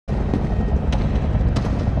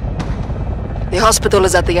The hospital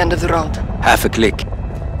is at the end of the road. Half a click.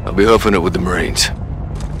 I'll be hoofing it with the Marines.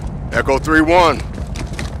 Echo 3-1.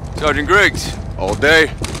 Sergeant Griggs. All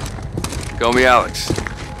day. Call me Alex.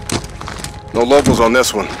 No locals on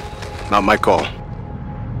this one. Not my call.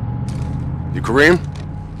 You Kareem?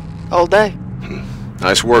 All day.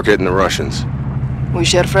 Nice work hitting the Russians. We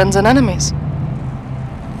share friends and enemies.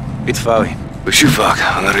 Bitfawi. Bashufak,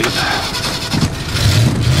 Anarib.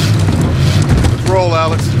 Let's roll,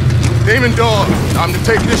 Alex. Damon Dog, time to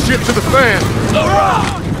take this shit to the fan.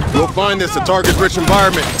 We'll find this a target-rich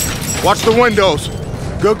environment. Watch the windows.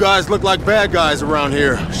 Good guys look like bad guys around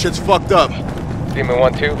here. Shit's fucked up. Demon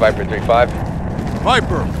 1-2, Viper 3-5.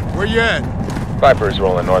 Viper, where you at? Viper is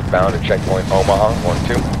rolling northbound at checkpoint Omaha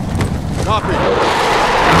 1-2. Copy.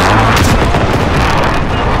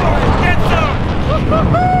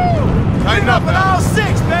 Tighten up, all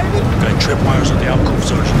 6, baby! Got tripwires on the alcove,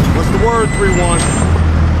 Sergeant. What's the word, 3-1?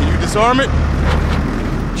 Can you disarm it?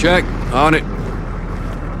 Check. On it.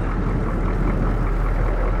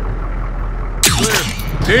 Clear.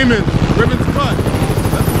 Demon, ribbon's cut.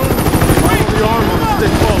 Let's move. Follow the armor.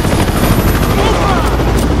 Stay close.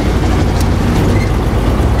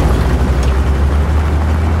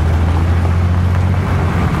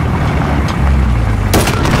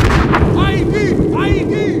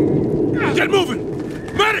 IED! Get moving!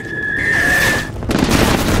 Medic!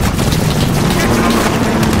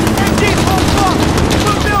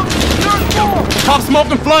 Pop smoke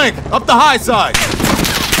and flank. Up the high side.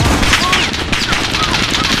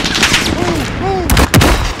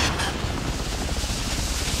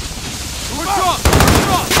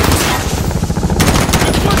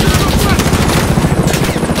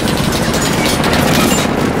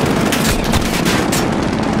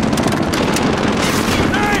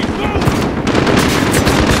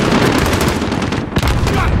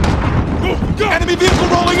 Enemy vehicle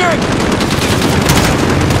rolling in!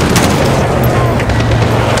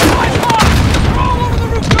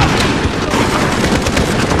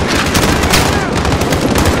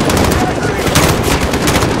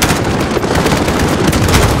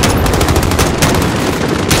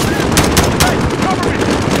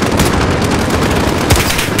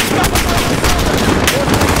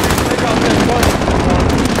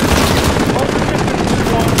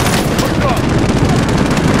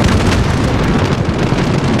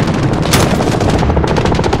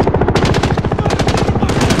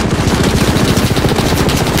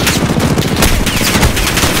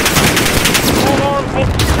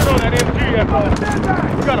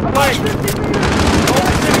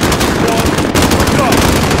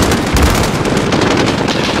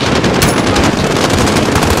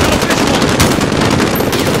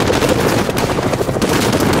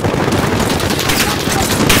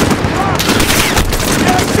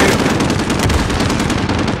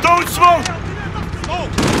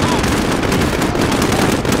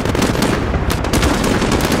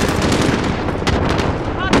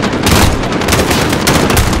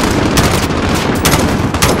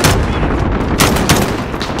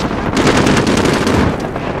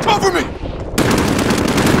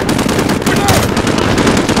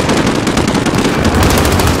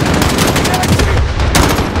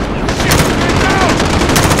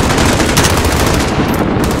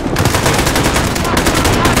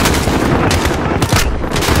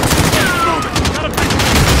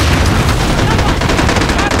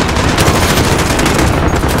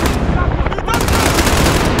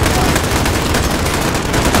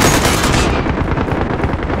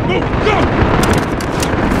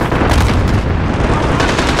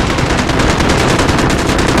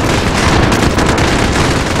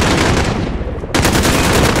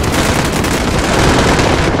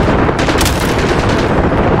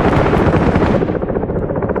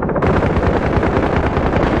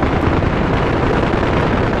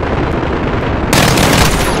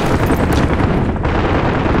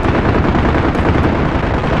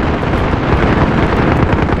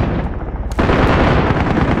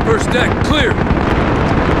 First deck, clear.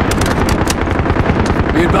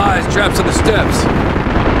 Be advised, traps on the steps.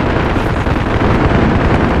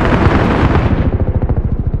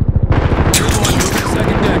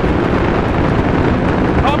 Second deck.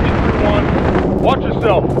 Copy, 3-1. Watch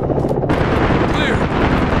yourself. Clear.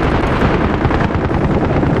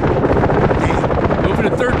 Moving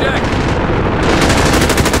to third deck.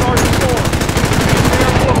 Sergeant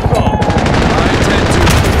 4. I intend to.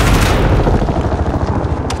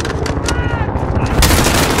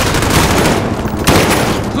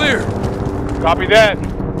 Clear. Copy that.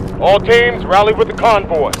 All teams, rally with the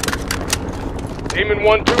convoy. Demon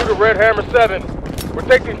 1-2 to Red Hammer 7. We're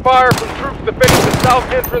taking fire from troops defending the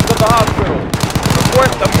south entrance of the hospital.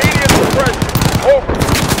 Request immediate suppression.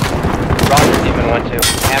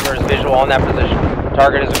 on that position.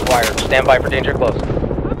 Target is acquired. Stand by for danger close.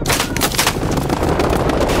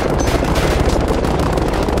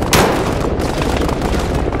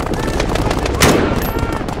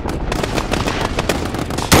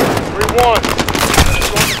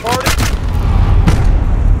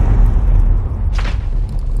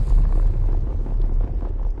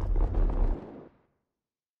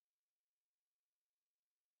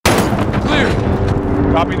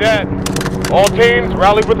 Copy that. All teams,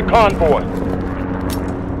 rally with the convoy.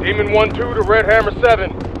 Demon 1-2 to Red Hammer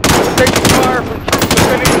 7. Taking fire from troops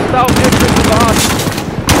defending the south entrance of the hospital.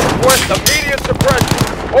 Request immediate suppression.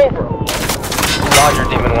 Over. Roger,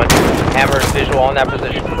 Demon 1-2. Hammer is visual on that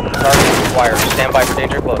position. Target is acquired. Stand by for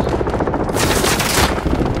danger close.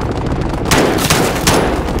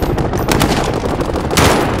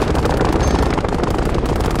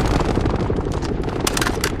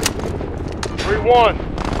 One,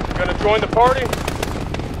 gonna join the party?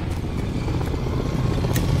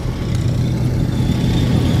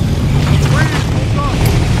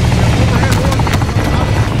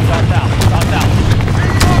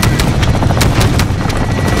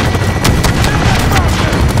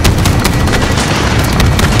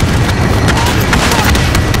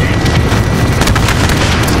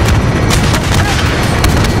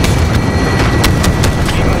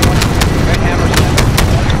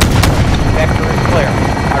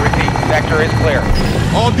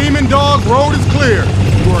 All Demon Dog, road is clear.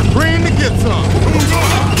 You are green to get some.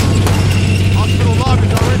 Hospital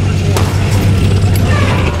lobby's our entrance point.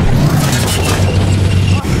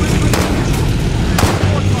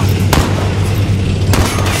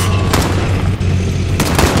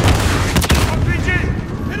 RPG!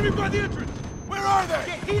 Enemy by the entrance! Where are they?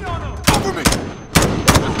 Get heat on them! Cover me!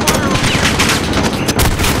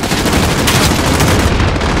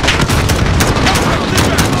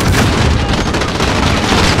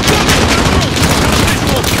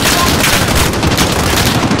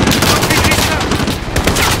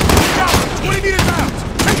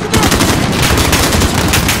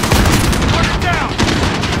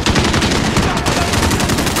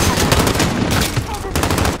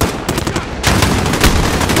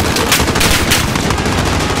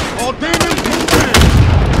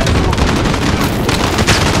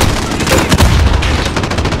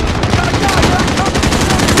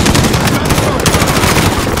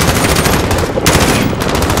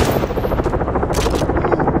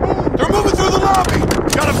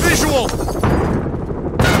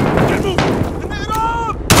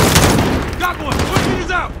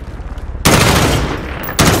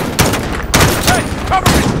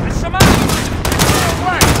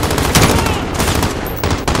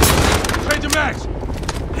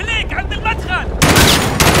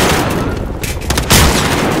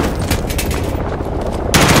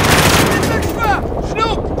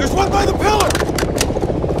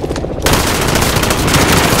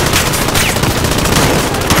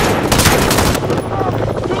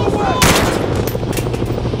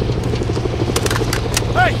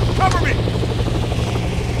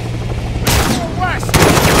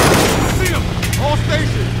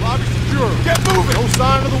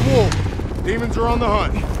 Demons are on the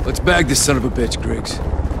hunt. Let's bag this son of a bitch, Griggs.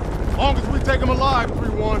 As long as we take him alive,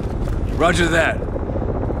 3-1. Roger that.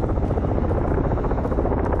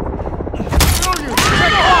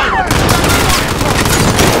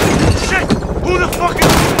 Shit! Who the fuck is...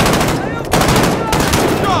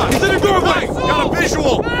 God, he's in the doorway! Got a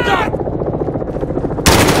visual! God!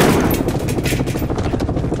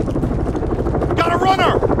 Got a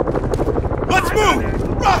runner! Let's move!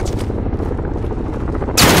 Run!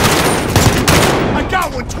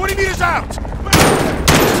 20 meters out!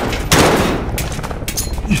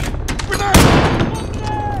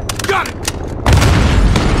 Got it!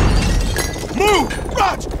 Move!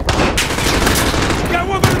 Raj! Got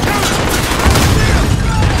one by the counter!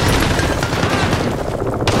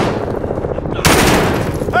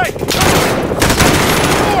 Hey!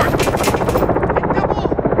 North!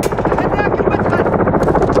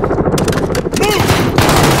 Move!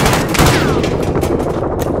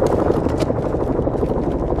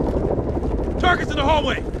 Target's in the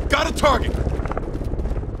hallway! Got a target!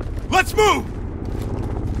 Let's move!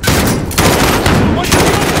 What's the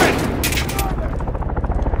open?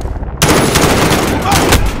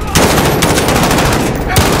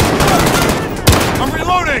 I'm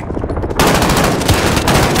reloading!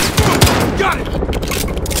 Got it!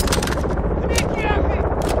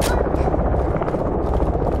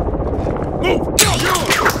 Move!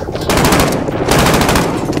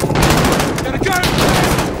 Got a gun!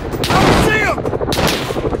 I don't see him!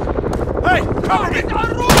 Hey, cover me!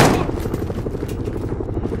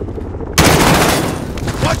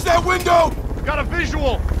 Watch that window! window! Got a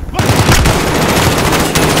visual!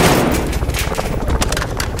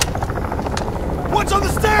 What's on the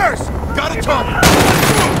stairs? Got a target!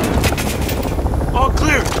 All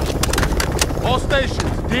clear. All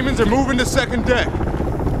stations, demons are moving to second deck.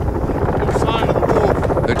 No sign of the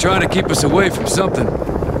wolf. They're trying to keep us away from something.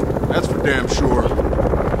 That's for damn sure.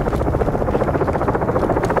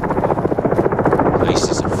 Place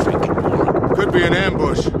is a freaking morgue. Could be an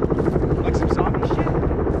ambush. Like some zombie shit?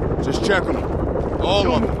 Just check them.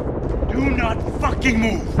 All of them. Do not fucking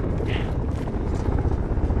move.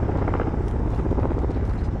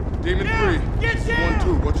 Demon 3. Get down!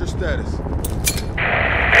 1-2, what's your status?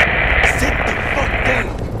 Sit the fuck down.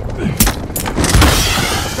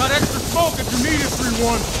 Got extra smoke if you need it,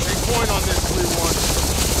 3-1. Take point on this, 3-1.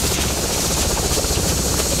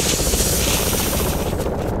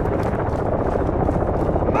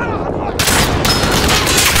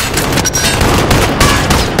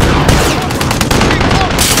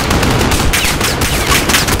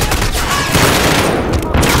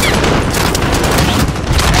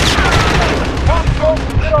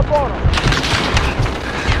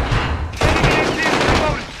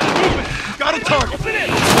 Got a target!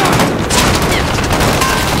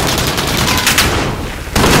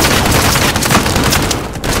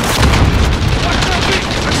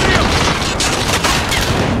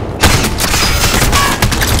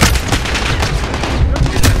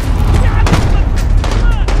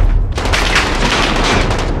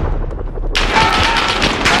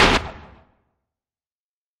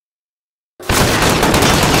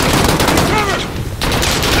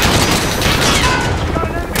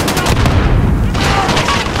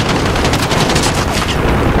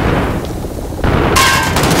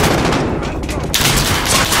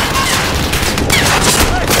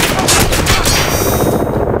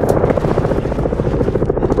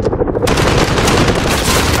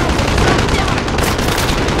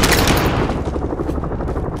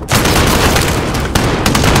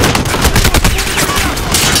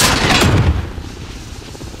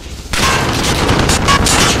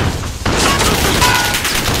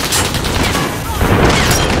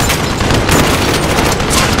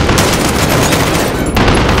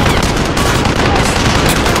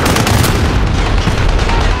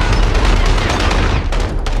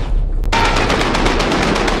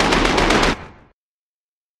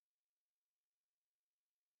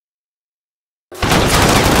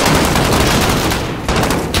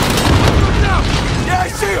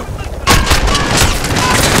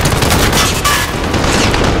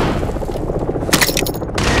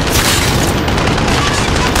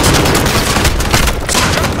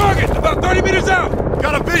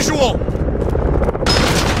 Got a visual!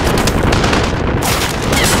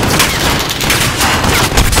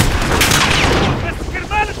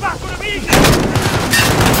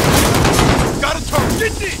 Got a target!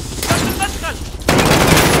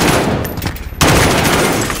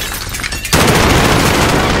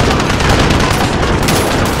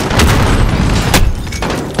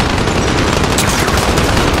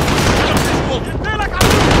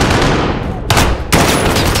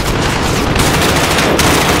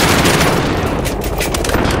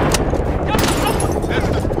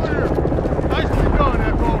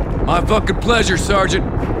 My fucking pleasure, Sergeant.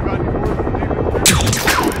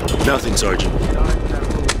 Nothing, Sergeant.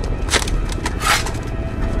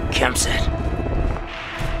 Camp set.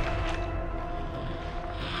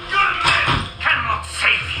 Your men cannot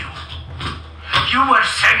save you. You were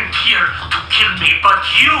sent here to kill me, but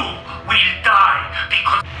you will die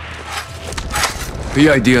because...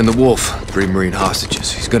 PID on the Wolf. 3 Marine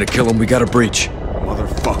hostages. He's gonna kill him. We got a breach.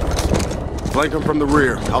 Motherfucker. Flank him from the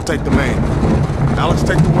rear. I'll take the main. Alex,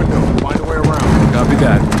 take the window. Find a way around. Copy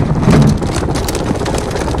that.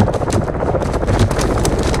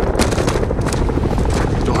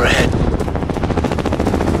 Door ahead.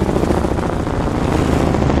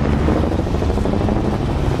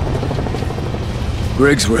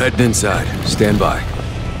 Griggs, we're heading inside. Stand by.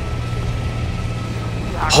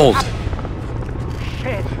 Hold.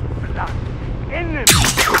 shed blood. Enemy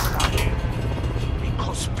blood.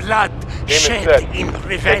 Because blood shed said, in take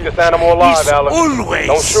revenge this animal alive, is Alex. always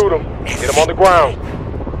Don't shoot him. Get him on the ground.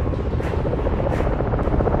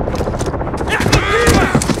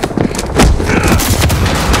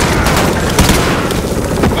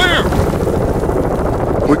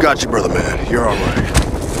 We got you, brother man. You're all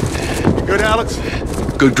right. You good, Alex?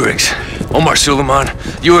 Good, Griggs. Omar Suleiman,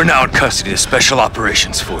 you are now in custody of the Special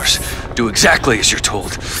Operations Force. Do exactly as you're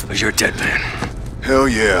told, or you're a dead man. Hell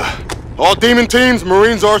yeah. All demon teams,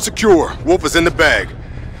 Marines are secure. Wolf is in the bag.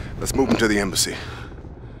 Let's move him to the embassy.